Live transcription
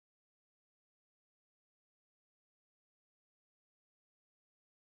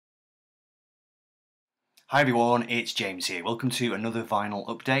Hi everyone, it's James here. Welcome to another vinyl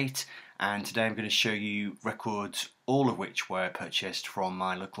update, and today I'm going to show you records, all of which were purchased from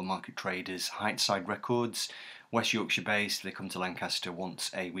my local market traders, Heightside Records, West Yorkshire based. They come to Lancaster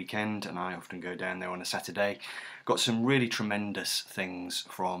once a weekend and I often go down there on a Saturday. Got some really tremendous things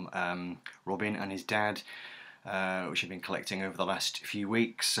from Robin and his dad, which I've been collecting over the last few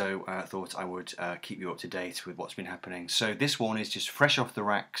weeks, so I thought I would keep you up to date with what's been happening. So this one is just fresh off the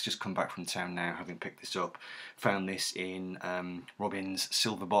racks, just come back from town now having picked this up. Found this in Robin's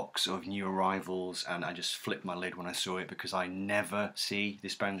silver box of new arrivals, and I just flipped my lid when I saw it because I never see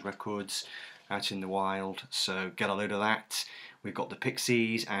this band's records out in the wild, so get a load of that. We've got the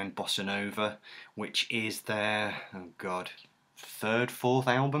Pixies and Bossa Nova, which is their, oh god, fourth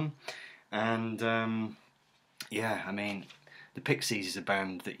album, and yeah, I mean, the Pixies is a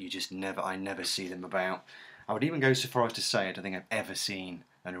band that I never see them about. I would even go so far as to say I don't think I've ever seen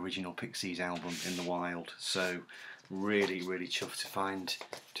an original Pixies album in the wild. So really chuffed to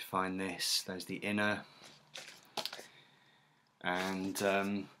find this. There's the inner, and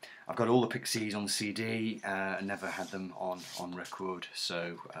I've got all the Pixies on CD. I never had them on record,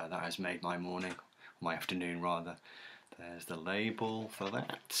 so that has made my morning, my afternoon rather. There's the label for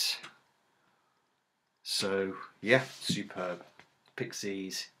that. So yeah, superb.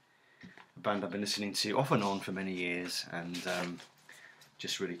 Pixies, a band I've been listening to off and on for many years, and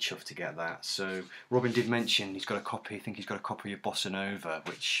just really chuffed to get that. So Robin did mention he's got a copy. I think he's got a copy of Bossa Nova,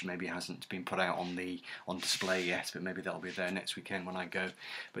 which maybe hasn't been put out on display yet, but maybe that'll be there next weekend when I go.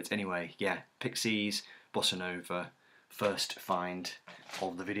 But anyway, yeah, Pixies, Bossa Nova, first find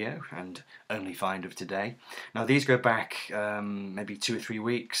of the video and only find of today. Now these go back maybe 2 or 3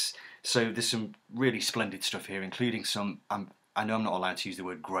 weeks, so there's some really splendid stuff here, including some, I know I'm not allowed to use the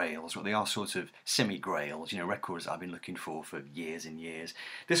word grails, but they are sort of semi-grails, you know, records that I've been looking for years and years.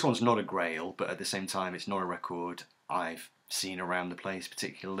 This one's not a grail, but at the same time it's not a record I've seen around the place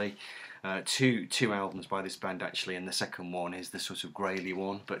particularly. Two albums by this band actually, and the second one is the sort of graily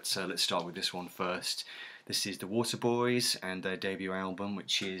one, but let's start with this one first. This is the Waterboys and their debut album,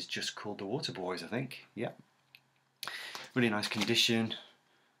 which is just called the Waterboys, I think. Yeah, really nice condition.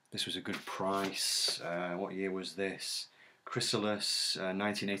 This was a good price. What year was this? Chrysalis,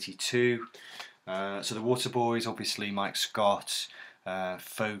 1982. So the Waterboys, obviously Mike Scott,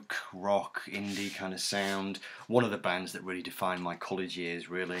 folk, rock, indie kind of sound. One of the bands that really defined my college years,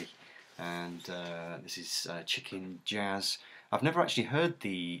 really. And this is Chicken Jazz. I've never actually heard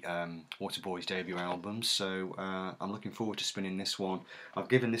the Waterboys debut album, so I'm looking forward to spinning this one. I've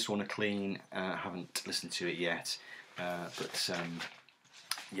given this one a clean, haven't listened to it yet, but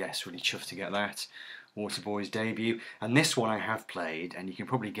yes, really chuffed to get that. Waterboys debut, and this one I have played, and you can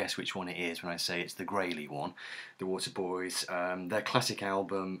probably guess which one it is when I say it's the graily one, the Waterboys. Their classic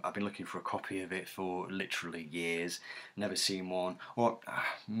album, I've been looking for a copy of it for literally years, never seen one, or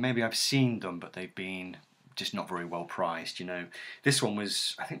maybe I've seen them but they've been just not very well priced, you know. This one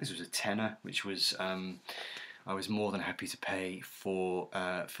was, I think this was a tenner, which was I was more than happy to pay for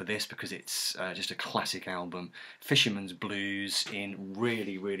this because it's just a classic album. Fisherman's Blues in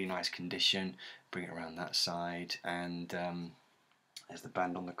really nice condition. Bring it around that side, and there's the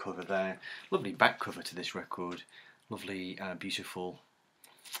band on the cover there. Lovely back cover to this record. Lovely, beautiful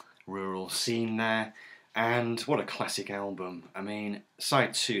rural scene there. And what a classic album. I mean,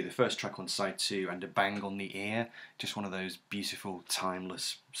 side 2, the first track on side 2, and A Bang on the Ear, just one of those beautiful,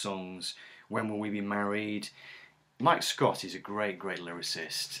 timeless songs. When Will We Be Married? Mike Scott is a great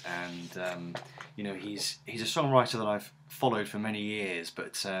lyricist, and you know, he's a songwriter that I've followed for many years,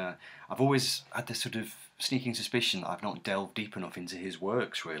 but I've always had this sort of sneaking suspicion that I've not delved deep enough into his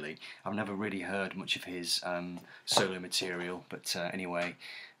works, really. I've never really heard much of his solo material, but anyway,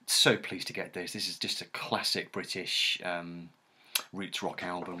 so pleased to get this. This is just a classic British roots rock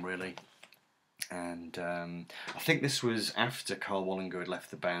album, really. And I think this was after Carl Wallinger had left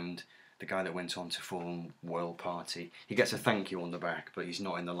the band, the guy that went on to form World Party. He gets a thank you on the back, but he's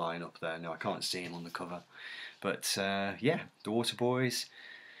not in the lineup there. No, I can't see him on the cover. But yeah, the Waterboys,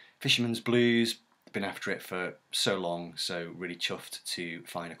 Fisherman's Blues, been after it for so long, so really chuffed to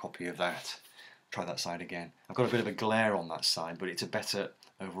find a copy of that. Try that side again. I've got a bit of a glare on that side, but it's a better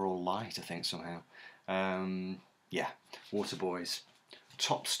overall light, I think, somehow. Yeah, Waterboys,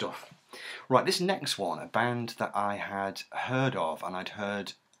 top stuff. Right, this next one, a band that I had heard of, and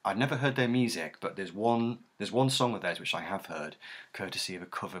I'd never heard their music, but there's one song of theirs which I have heard, courtesy of a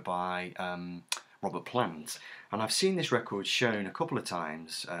cover by Robert Plant, and I've seen this record shown a couple of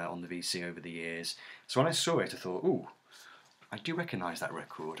times on the VC over the years. So when I saw it, I thought, ooh, I do recognise that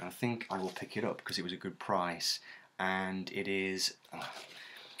record, and I think I will pick it up because it was a good price, and it is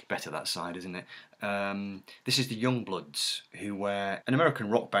better that side, isn't it? This is the Youngbloods, who were an American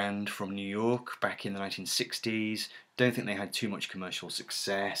rock band from New York back in the 1960s. Don't think they had too much commercial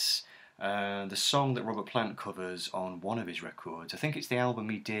success. The song that Robert Plant covers on one of his records, I think it's the album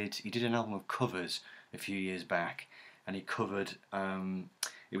he did an album of covers a few years back, and he covered,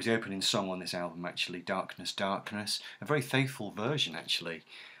 it was the opening song on this album actually, Darkness, Darkness, a very faithful version actually.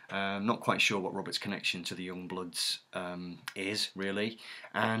 Not quite sure what Robert's connection to the Youngbloods is, really,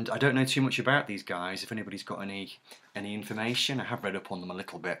 and I don't know too much about these guys. If anybody's got any information, I have read up on them a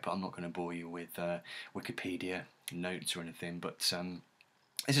little bit, but I'm not going to bore you with Wikipedia notes or anything, but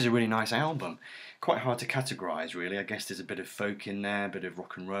this is a really nice album. Quite hard to categorise, really. I guess there's a bit of folk in there, a bit of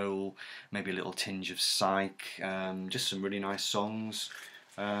rock and roll, maybe a little tinge of psych, just some really nice songs.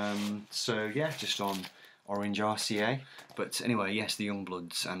 So yeah, just on Orange RCA. But anyway, yes, the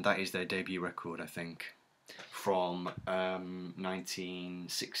Youngbloods, and that is their debut record, I think, from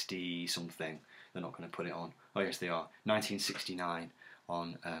 1960 something. They're not going to put it on. Oh yes, they are. 1969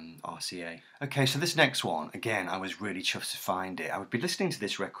 on RCA. Okay, so this next one, again, I was really chuffed to find it. I would be listening to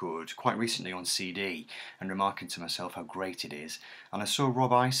this record quite recently on CD and remarking to myself how great it is, and I saw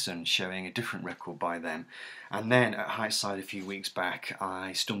Rob Ison showing a different record by them, and then at Heightside a few weeks back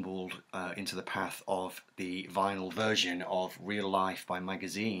I stumbled into the path of the vinyl version of Real Life by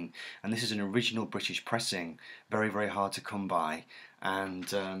Magazine, and this is an original British pressing, very, very hard to come by,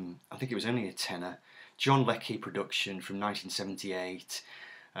 and I think it was only a tenner. John Leckie production from 1978.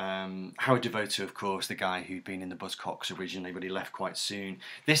 Howard Devoto, of course, the guy who'd been in the Buzzcocks originally, but he left quite soon.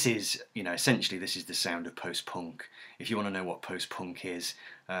 This is, essentially this is the sound of post-punk. If you want to know what post-punk is,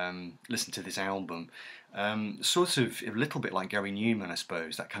 listen to this album. Sort of a little bit like Gary Newman, I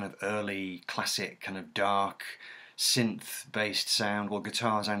suppose, that kind of early, classic, kind of dark, synth-based sound, well,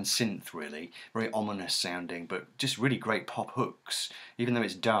 guitars and synth really, very ominous sounding, but just really great pop hooks. Even though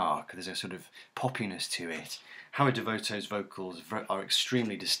it's dark, there's a sort of poppiness to it. Howard Devoto's vocals are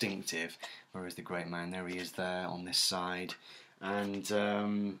extremely distinctive. Where is the great man? There he is there on this side. And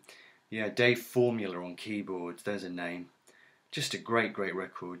yeah, Dave Formula on keyboards, there's a name. Just a great, great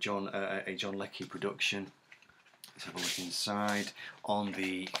record, a John Leckie production. Let's have a look inside on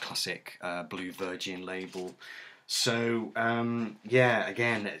the classic Blue Virgin label. So, yeah,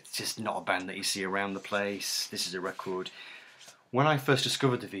 again, it's just not a band that you see around the place. This is a record. When I first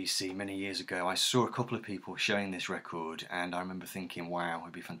discovered the VC many years ago, I saw a couple of people showing this record, and I remember thinking, wow, it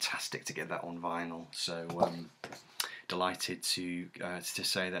would be fantastic to get that on vinyl. So, delighted to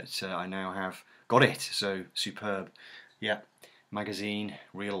say that I now have got it. So, superb. Yeah, Magazine,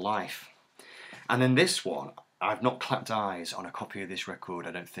 Real Life. And then this one, I've not clapped eyes on a copy of this record,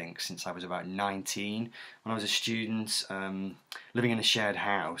 I don't think, since I was about 19. When I was a student, living in a shared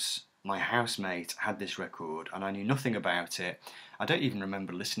house, my housemate had this record and I knew nothing about it. I don't even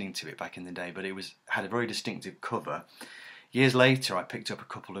remember listening to it back in the day, but it had a very distinctive cover. Years later, I picked up a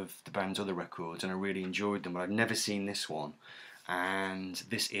couple of the band's other records and I really enjoyed them, but I've never seen this one. And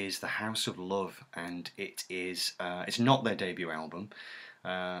this is The House of Love, and it's not their debut album.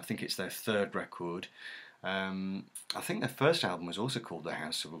 I think it's their third record. I think their first album was also called The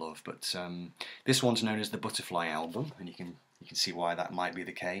House of Love, but this one's known as the Butterfly album, and you can see why that might be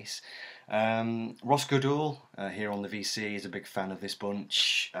the case. Ross Goodall here on the VC is a big fan of this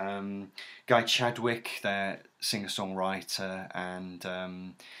bunch. Guy Chadwick, their singer-songwriter,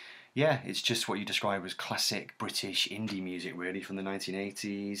 and yeah, it's just what you describe as classic British indie music, really, from the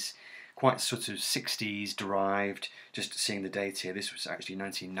 1980s. Quite sort of 60s derived. Just seeing the date here, this was actually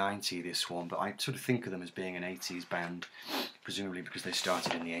 1990, this one, but I sort of think of them as being an 80s band, presumably because they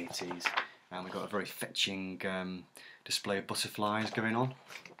started in the 80s. And we've got a very fetching display of butterflies going on.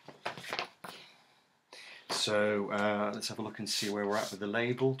 So let's have a look and see where we're at with the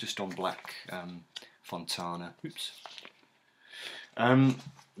label, just on black Fontana. Oops.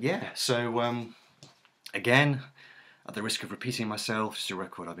 Yeah, so again, at the risk of repeating myself, it's a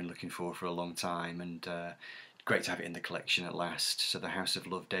record I've been looking for a long time, and great to have it in the collection at last. So the House of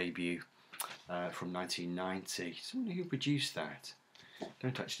Love debut from 1990. Someone who produced that?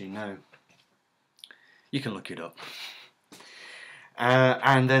 Don't actually know. You can look it up.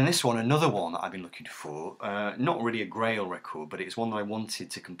 And then this one, another one that I've been looking for, not really a Grail record, but it's one that I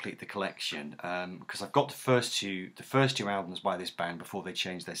wanted to complete the collection, because I've got the first two albums by this band before they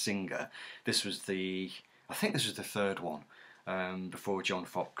changed their singer. I think this was the third one, before John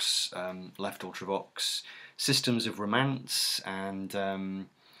Fox left Ultravox. Systems of Romance, and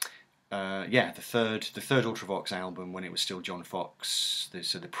yeah, the third Ultravox album when it was still John Fox.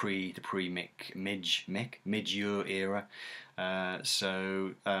 So the pre-Midge era.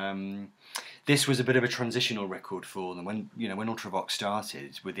 This was a bit of a transitional record for them. When Ultravox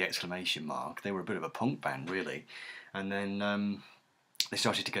started with the exclamation mark, they were a bit of a punk band really, and then they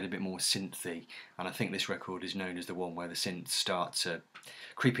started to get a bit more synthy, and I think this record is known as the one where the synths start to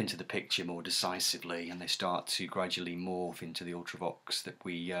creep into the picture more decisively, and they start to gradually morph into the Ultravox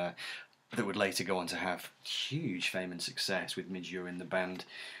that would later go on to have huge fame and success with Midge Ure in the band.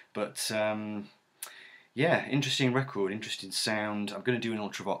 But yeah, interesting record, interesting sound. I'm going to do an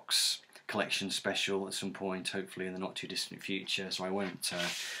Ultravox collection special at some point, hopefully in the not too distant future, so I won't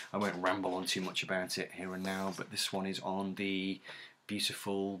ramble on too much about it here and now. But this one is on the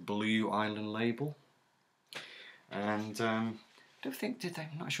beautiful Blue Island label, and I'm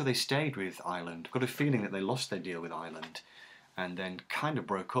not sure they stayed with Island. I've got a feeling that they lost their deal with Island and then kind of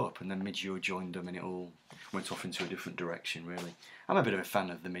broke up, and then Midge Ure joined them and it all went off into a different direction really. I'm a bit of a fan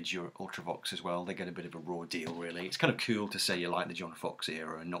of the Midge Ure Ultravox as well. They get a bit of a raw deal really. It's kind of cool to say you like the John Foxx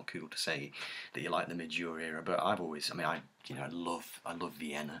era and not cool to say that you like the Midge Ure era, but I love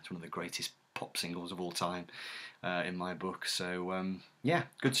Vienna. It's one of the greatest pop singles of all time in my book. So yeah,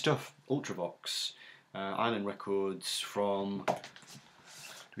 good stuff. Ultravox, Island Records from...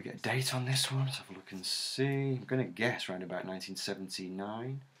 Do we get a date on this one? Let's have a look and see. I'm going to guess around about 1979,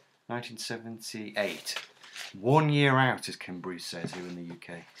 1978. 1 year out, as Ken Bruce says here in the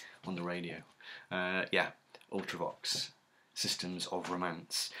UK on the radio. Yeah, Ultravox, Systems of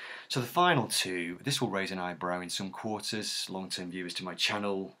Romance. So the final two, this will raise an eyebrow in some quarters. Long-term viewers to my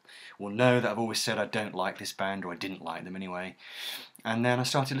channel will know that I've always said I don't like this band, or I didn't like them anyway. And then I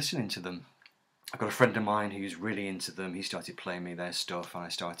started listening to them. I've got a friend of mine who's really into them. He started playing me their stuff and I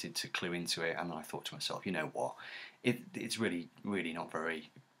started to clue into it, and then I thought to myself, you know what, it's really not very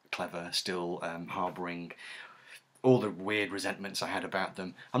clever, still harbouring all the weird resentments I had about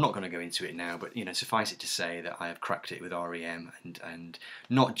them. I'm not going to go into it now, but suffice it to say that I have cracked it with REM, and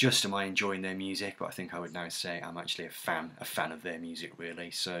not just am I enjoying their music, but I think I would now say I'm actually a fan of their music really.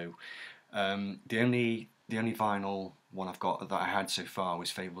 So the only vinyl one I've got that I had so far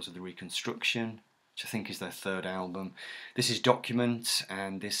was Fables of the Reconstruction, which I think is their third album. This is Document,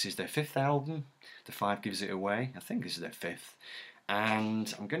 and this is their fifth album. The Five Gives It Away. I think this is their fifth.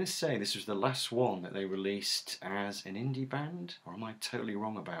 And I'm going to say this was the last one that they released as an indie band, or am I totally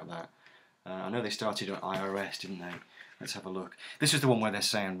wrong about that? I know they started on IRS, didn't they? Let's have a look. This was the one where their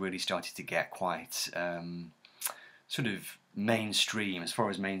sound really started to get quite sort of mainstream, as far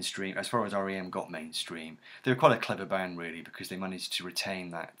as REM got mainstream. They were quite a clever band really, because they managed to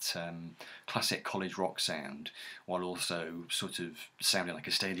retain that classic college rock sound while also sort of sounding like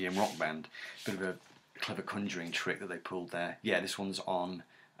a stadium rock band. Bit of a clever conjuring trick that they pulled there. Yeah, this one's on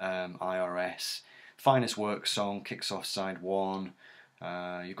IRS. Finest Work song kicks off side one.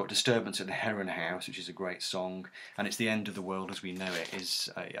 You've got Disturbance at the Heron House, which is a great song, and It's the End of the World as We Know It is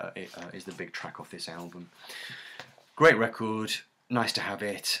the big track off this album. Great record, nice to have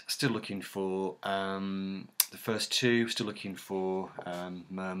it. Still looking for the first two, still looking for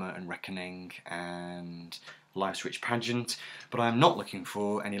Murmur and Reckoning and Life's Rich Pageant, but I'm not looking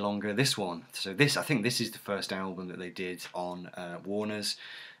for any longer this one. So I think this is the first album that they did on Warner's.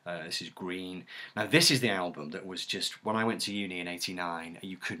 This is Green. Now this is the album that was just, when I went to uni in '89,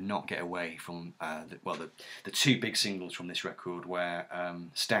 you could not get away from the two big singles from this record were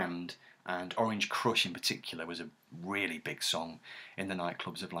Stand and Orange Crush in particular was a really big song in the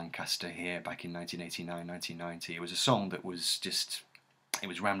nightclubs of Lancaster here back in 1989, 1990. It was a song that was just, it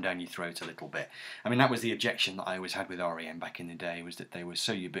was rammed down your throat a little bit. I mean, that was the objection that I always had with REM back in the day, was that they were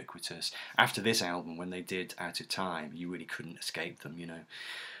so ubiquitous. After this album, when they did Out of Time, you really couldn't escape them,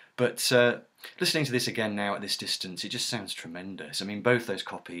 But listening to this again now at this distance, it just sounds tremendous. I mean, both those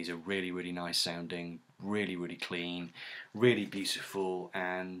copies are really nice sounding, really clean, really beautiful,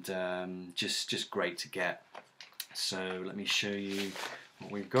 and just great to get. So let me show you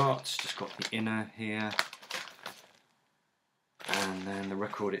what we've got. Just got the inner here, and then the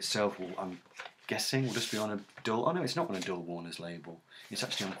record itself will, I'm guessing, will just be on a dull, oh no, it's not on a dull Warner's label. It's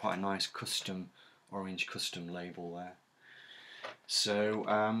actually on quite a nice custom, orange custom label there. So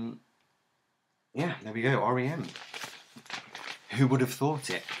yeah, there we go, REM. Who would have thought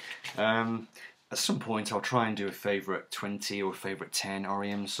it? At some point I'll try and do a favourite 20 or favourite 10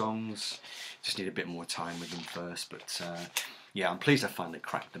 REM songs. Just need a bit more time with them first, but yeah, I'm pleased I finally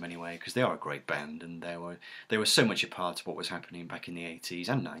cracked them anyway, because they are a great band, and they were so much a part of what was happening back in the 80s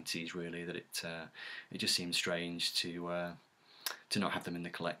and 90s really, that it just seemed strange to not have them in the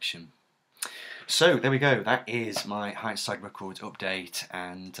collection. So there we go, that is my Heightside Records update,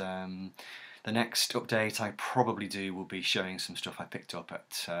 and The next update I probably do will be showing some stuff I picked up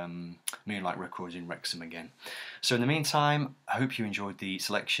at Moonlight Records in Wrexham again. So in the meantime, I hope you enjoyed the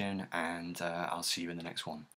selection, and I'll see you in the next one.